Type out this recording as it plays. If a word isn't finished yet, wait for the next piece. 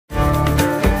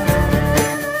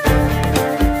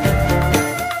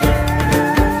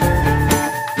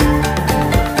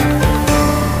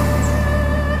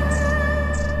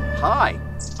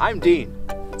I'm Dean.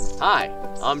 Hi,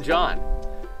 I'm John.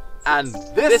 And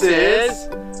this is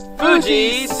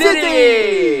Fuji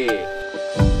City!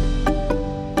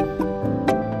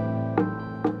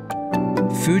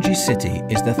 Fuji City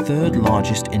is the third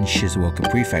largest in Shizuoka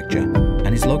Prefecture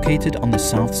and is located on the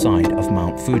south side of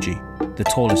Mount Fuji, the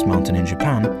tallest mountain in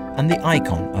Japan and the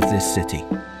icon of this city.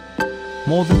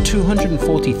 More than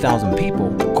 240,000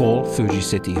 people call Fuji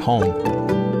City home.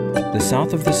 The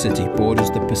south of the city borders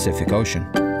the Pacific Ocean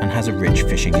and has a rich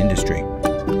fishing industry.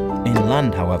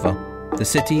 Inland, however, the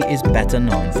city is better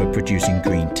known for producing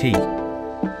green tea.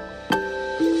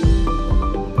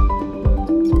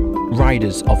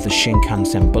 Riders of the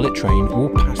Shinkansen bullet train will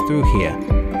pass through here.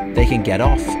 They can get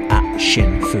off at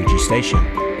Shin-Fuji station.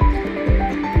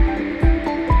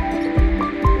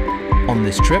 On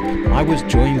this trip, I was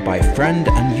joined by friend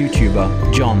and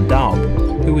YouTuber John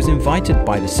Daub, who was invited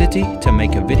by the city to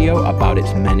make a video about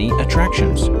its many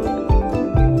attractions.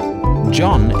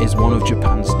 John is one of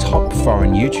Japan's top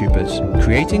foreign YouTubers,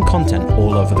 creating content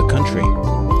all over the country.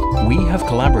 We have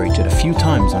collaborated a few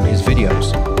times on his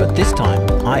videos, but this time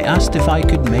I asked if I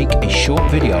could make a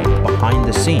short video behind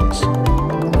the scenes.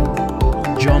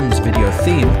 John's video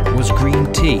theme was green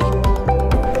tea.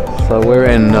 So we're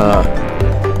in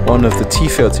one of the tea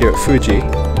fields here at Fuji.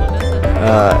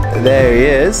 There he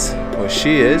is, or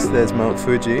she is. There's Mount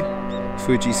Fuji,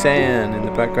 Fuji-san in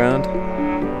the background.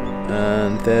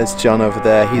 And there's John over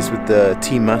there. He's with the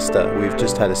tea master. We've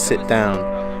just had a sit down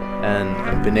and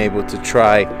I've been able to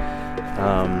try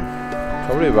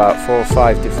probably about 4 or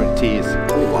 5 different teas.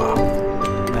 Wow.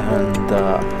 And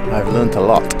I've learnt a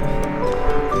lot.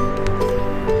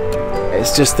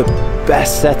 It's just the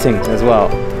best setting as well,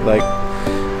 like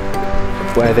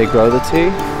where they grow the tea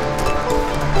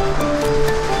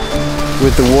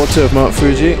with the water of Mount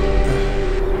Fuji.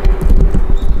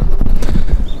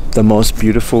 The most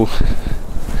beautiful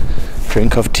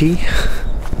drink of tea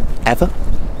ever.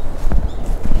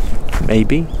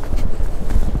 Maybe.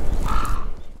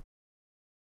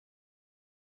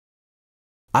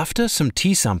 After some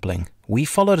tea sampling, we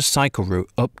followed a cycle route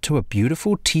up to a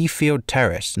beautiful tea field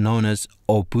terrace known as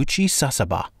Obuchi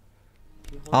Sasaba.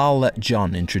 I'll let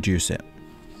John introduce it.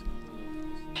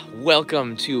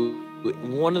 Welcome to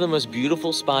one of the most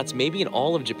beautiful spots maybe in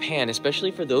all of Japan,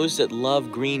 especially for those that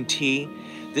love green tea.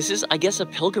 This is, I guess, a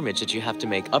pilgrimage that you have to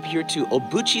make up here to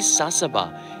Obuchi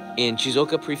Sasaba in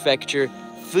Shizuoka Prefecture,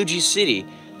 Fuji City.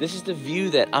 This is the view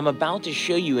that I'm about to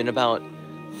show you in about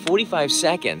 45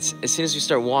 seconds as soon as we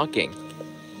start walking.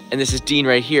 And this is Dean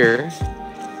right here.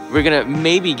 We're gonna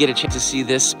maybe get a chance to see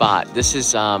this spot. This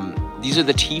is, these are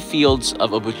the tea fields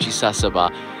of Obuchi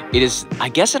Sasaba. It is, I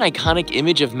guess, an iconic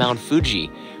image of Mount Fuji,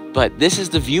 but this is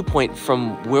the viewpoint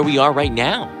from where we are right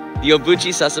now. The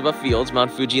Obuchi Sasaba Fields,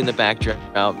 Mount Fuji in the backdrop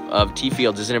of tea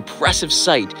fields, is an impressive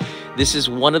sight. This is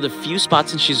one of the few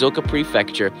spots in Shizuoka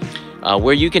Prefecture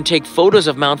where you can take photos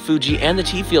of Mount Fuji and the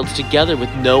tea fields together with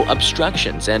no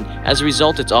obstructions. And as a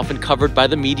result, it's often covered by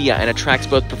the media and attracts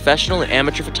both professional and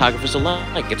amateur photographers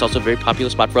alike. It's also a very popular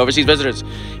spot for overseas visitors.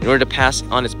 In order to pass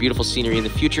on its beautiful scenery in the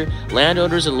future,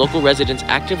 landowners and local residents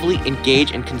actively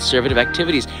engage in conservative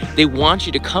activities. They want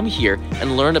you to come here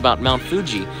and learn about Mount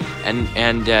Fuji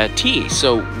and tea.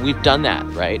 So we've done that,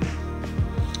 right?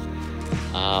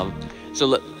 So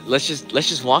let's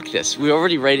just walk this. We're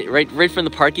already right from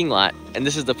the parking lot, and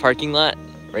this is the parking lot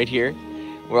right here.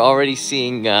 We're already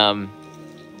seeing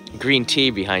green tea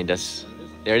behind us.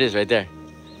 There it is, right there.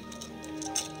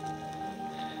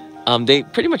 They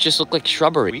pretty much just look like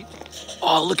shrubbery.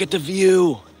 Oh, look at the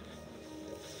view!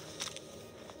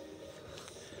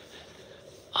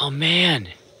 Oh man!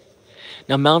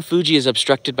 Now Mount Fuji is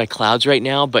obstructed by clouds right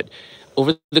now, but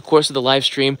over the course of the live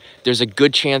stream, there's a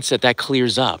good chance that that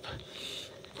clears up.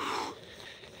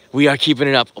 We are keeping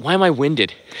it up. Why am I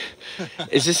winded?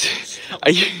 Is this?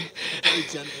 Are you? Very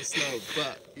gentle slope,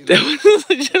 but you know.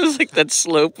 That was like that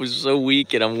slope was so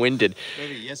weak, and I'm winded.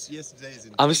 Maybe yesterday's.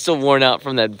 I'm still worn out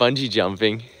from that bungee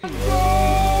jumping.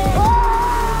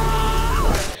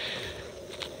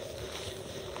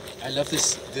 I love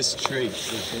this tree.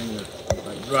 It's in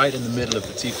like right in the middle of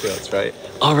the tea fields, right?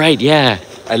 All right, yeah.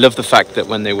 I love the fact that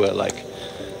when they were like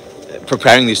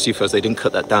preparing these tea fields, they didn't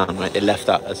cut that down, right? They left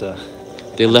that as a.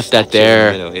 They left that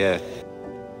there. In the middle, yeah.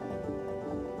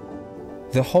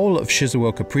 The whole of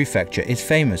Shizuoka Prefecture is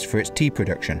famous for its tea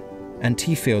production, and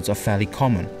tea fields are fairly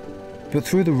common. But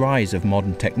through the rise of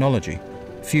modern technology,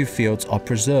 few fields are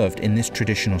preserved in this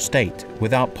traditional state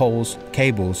without poles,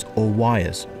 cables, or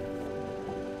wires.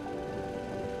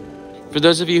 For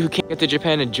those of you who can't get to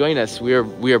Japan and join us, we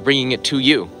are bringing it to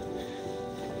you.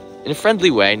 In a friendly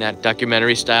way, not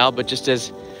documentary style, but just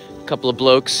as a couple of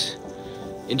blokes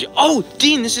Oh,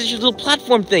 Dean, this is your little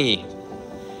platform thingy.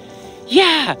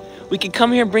 Yeah, we could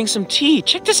come here and bring some tea.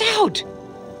 Check this out.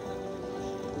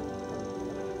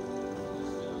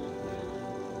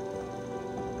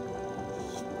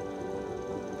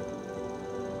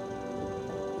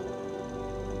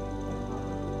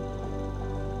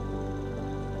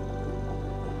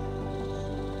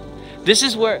 This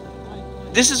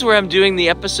is where I'm doing the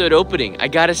episode opening. I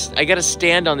gotta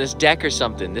stand on this deck or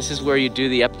something. This is where you do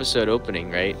the episode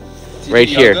opening, right? Right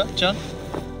here. Yoga, John?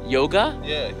 Yoga?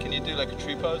 Yeah, can you do like a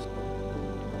tree pose?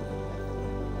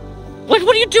 What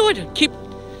are you doing? Keep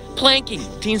planking.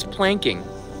 Dean's planking.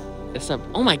 That's not,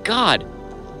 oh my God.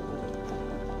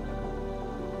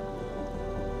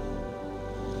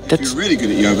 If you're really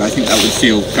good at yoga, I think that would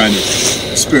feel kind of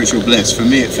spiritual bliss. For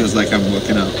me, it feels like I'm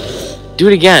working out. Do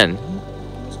it again.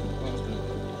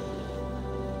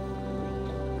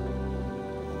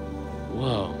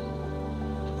 Whoa.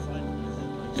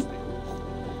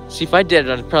 See, if I did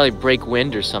it, I'd probably break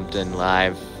wind or something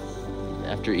live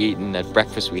after eating that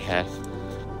breakfast we had.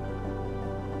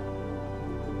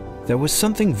 There was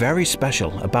something very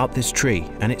special about this tree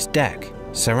and its deck,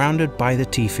 surrounded by the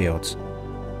tea fields.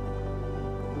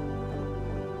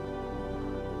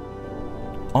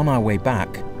 On our way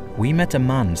back, we met a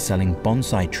man selling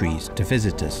bonsai trees to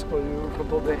visitors.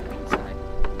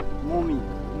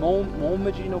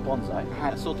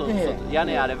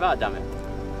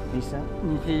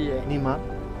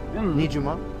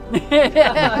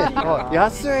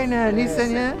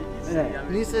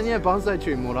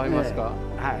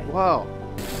 Wow.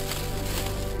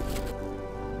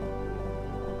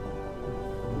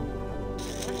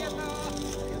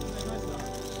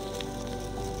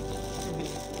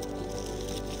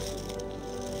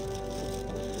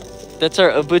 That's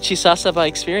our Obuchi Sasaba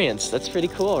experience. That's pretty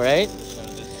cool, right?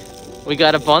 We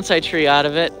got a bonsai tree out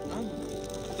of it.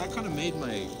 That kind of made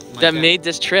my That made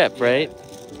this trip, right?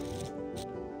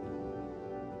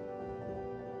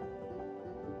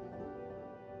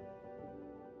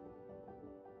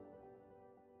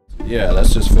 Yeah,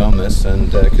 let's just film this,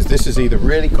 and because this is either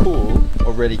really cool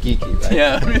or really geeky, right?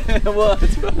 Yeah. Well,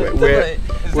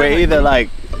 we're either like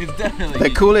it's definitely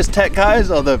the coolest tech guys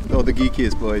or the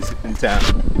geekiest boys in town.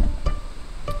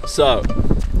 So,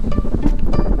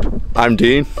 I'm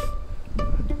Dean,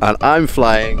 and I'm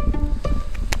flying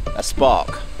a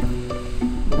Spark.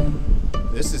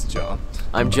 This is John.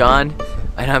 I'm John,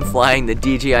 and I'm flying the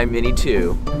DJI Mini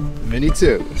 2. Mini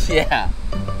 2. Yeah.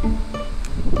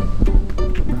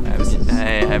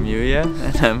 Hey, I'm Yuya,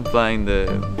 and I'm flying the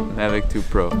Mavic 2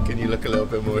 Pro. Can you look a little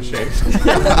bit more ashamed?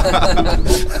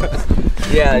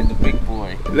 Yeah, the big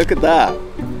boy. Look at that,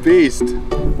 beast.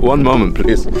 One moment,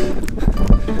 please.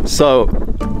 So,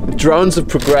 drones have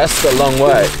progressed a long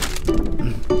way.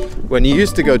 When you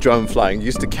used to go drone flying, you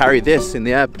used to carry this in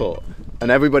the airport, and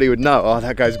everybody would know, oh,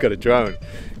 that guy's got a drone,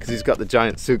 because he's got the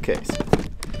giant suitcase.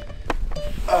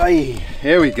 Aye,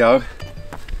 here we go.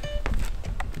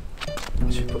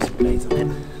 Should put some blades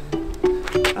on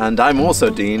it. And I'm also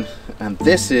Dean, and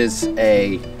this is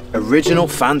a original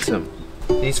Phantom.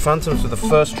 These Phantoms were the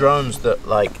first drones that,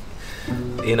 like,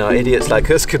 you know, idiots like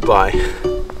us could buy.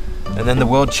 And then the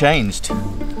world changed.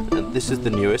 And this is the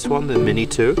newest one, the Mini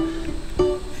 2.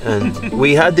 And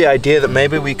we had the idea that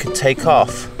maybe we could take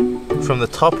off from the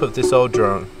top of this old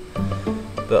drone.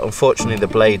 But unfortunately the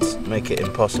blades make it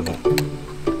impossible.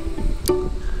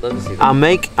 I'll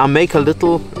make a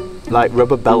little like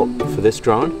rubber belt for this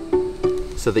drone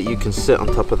so that you can sit on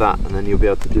top of that, and then you'll be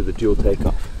able to do the dual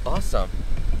takeoff. Awesome.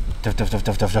 Duff, duff, duff,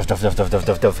 duff, duff, duff, duff, duff, duff,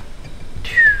 duff, duff.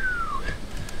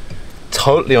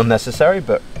 Totally unnecessary,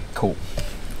 but cool.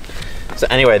 So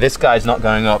anyway, this guy's not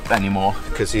going up anymore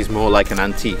because he's more like an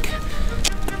antique.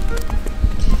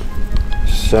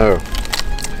 So,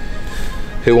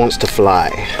 who wants to fly?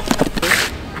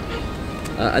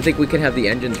 I think we can have the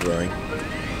engines roaring.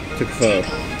 To go.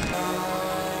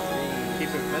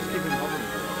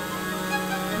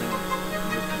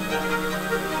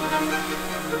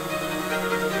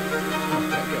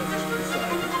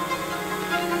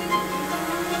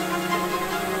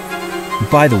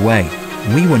 By the way,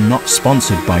 we were not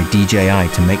sponsored by DJI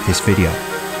to make this video,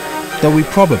 though we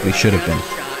probably should have been.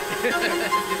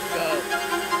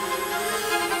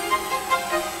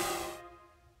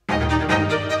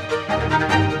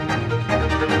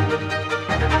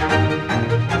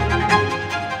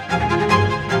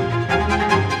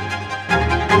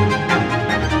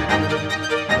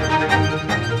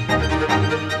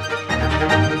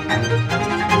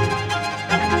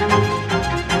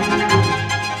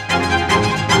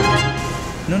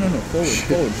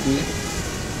 Forward.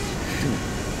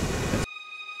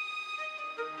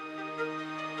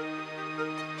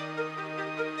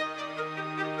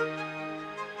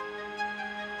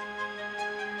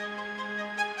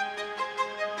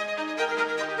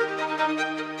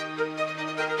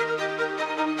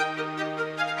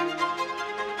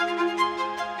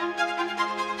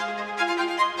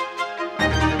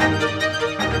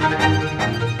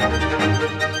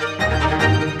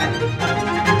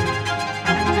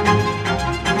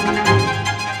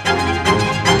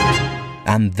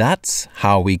 That's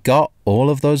how we got all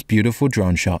of those beautiful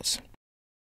drone shots.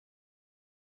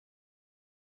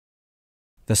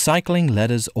 The cycling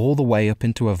led us all the way up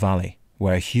into a valley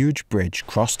where a huge bridge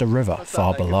crossed a river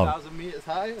far below.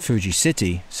 Fuji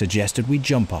City suggested we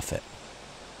jump off it.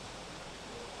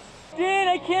 Dean,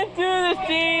 I can't do this,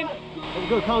 Dean! Let's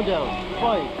go, countdown.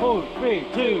 5, 4, 3,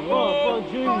 2, 1,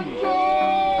 bungee!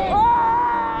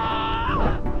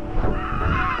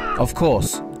 Of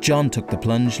course, John took the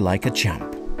plunge like a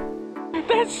champ.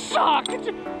 That sucked!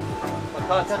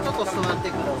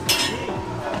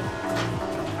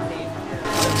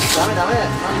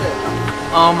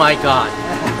 Oh my god.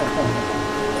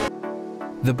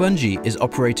 The bungee is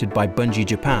operated by Bungee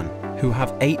Japan, who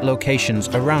have 8 locations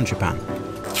around Japan.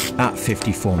 At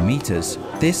 54 meters,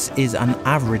 this is an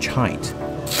average height.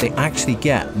 They actually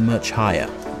get much higher.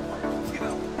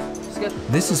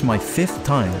 This is my 5th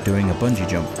time doing a bungee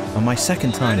jump and my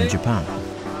 2nd time in Japan.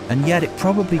 And yet it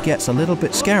probably gets a little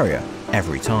bit scarier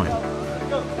every time.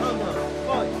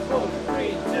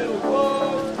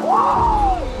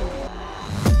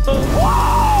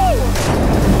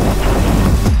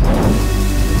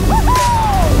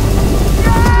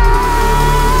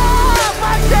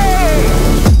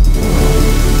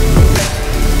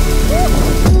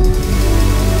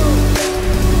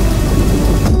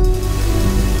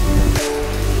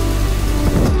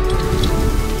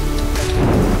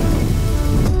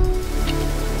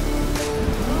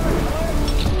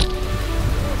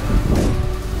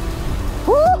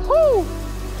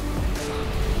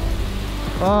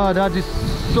 Ah, that is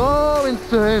so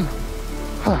insane.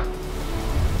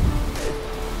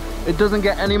 It doesn't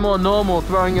get any more normal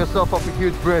throwing yourself off a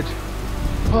huge bridge.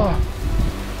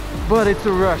 But it's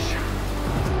a rush.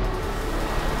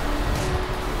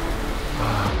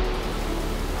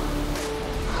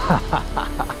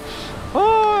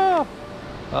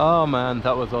 Oh man,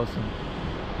 that was awesome.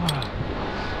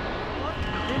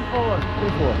 Lean forward,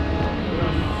 lean forward.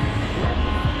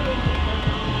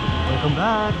 Welcome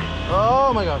back.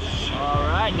 Oh my gosh.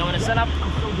 Alright, going to set up.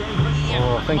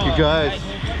 Oh, thank you guys.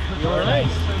 You alright?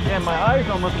 Yeah, my eyes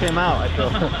almost came out, I feel.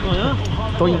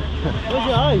 Oh yeah? Where's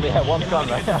your eyes? Yeah, one's gone,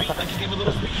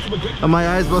 right? Are my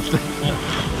eyes both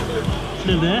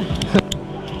Still there?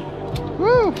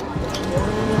 Woo!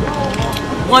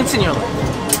 Once in your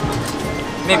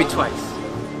life. Maybe twice.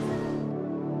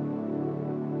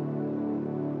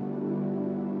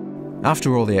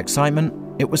 After all the excitement,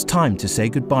 it was time to say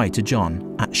goodbye to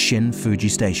John at Shin-Fuji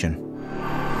Station.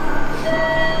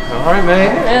 Alright,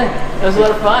 mate. Yeah, it was a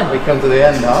lot of fun. We come to the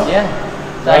end now. Yeah.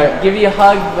 So I'd give you a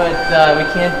hug, but we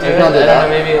can't do it. Can't do I that.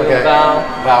 don't know, maybe a Okay. bow.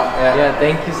 Bow, yeah. Yeah,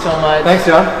 thank you so much. Thanks,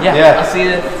 John. Yeah, I'll see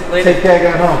you later. Take care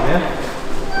going home, yeah?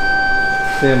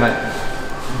 See you, mate.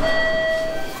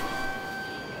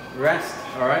 Rest,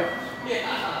 alright? Yeah.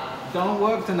 Don't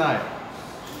work tonight.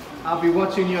 I'll be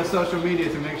watching your social media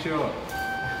to make sure.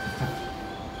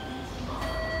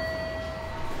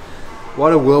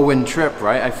 What a whirlwind trip,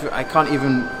 right? I can't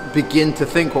even begin to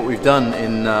think what we've done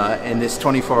in this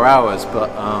 24 hours, but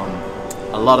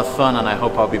a lot of fun, and I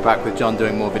hope I'll be back with John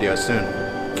doing more videos soon.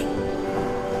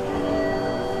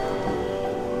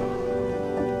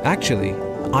 Actually,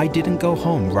 I didn't go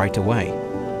home right away.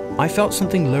 I felt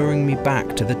something luring me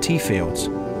back to the tea fields.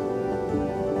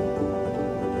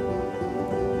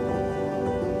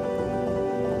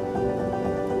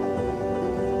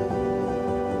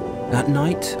 At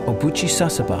night, Obuchi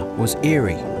Sasaba was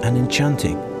eerie and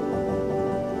enchanting.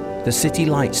 The city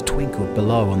lights twinkled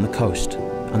below on the coast,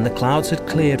 and the clouds had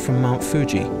cleared from Mount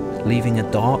Fuji, leaving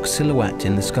a dark silhouette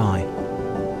in the sky.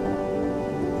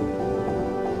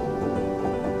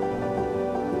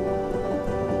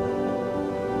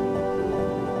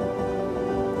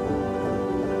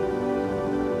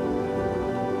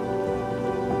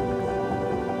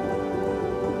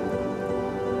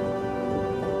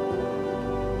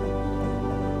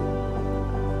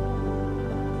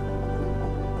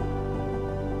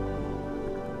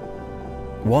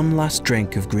 One last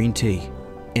drink of green tea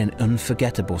in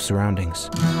unforgettable surroundings.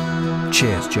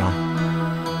 Cheers, John.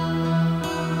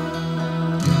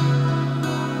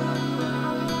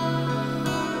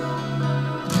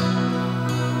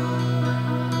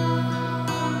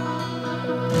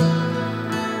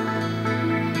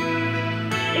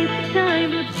 It's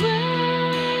time to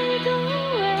break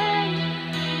away.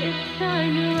 It's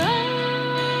time to run.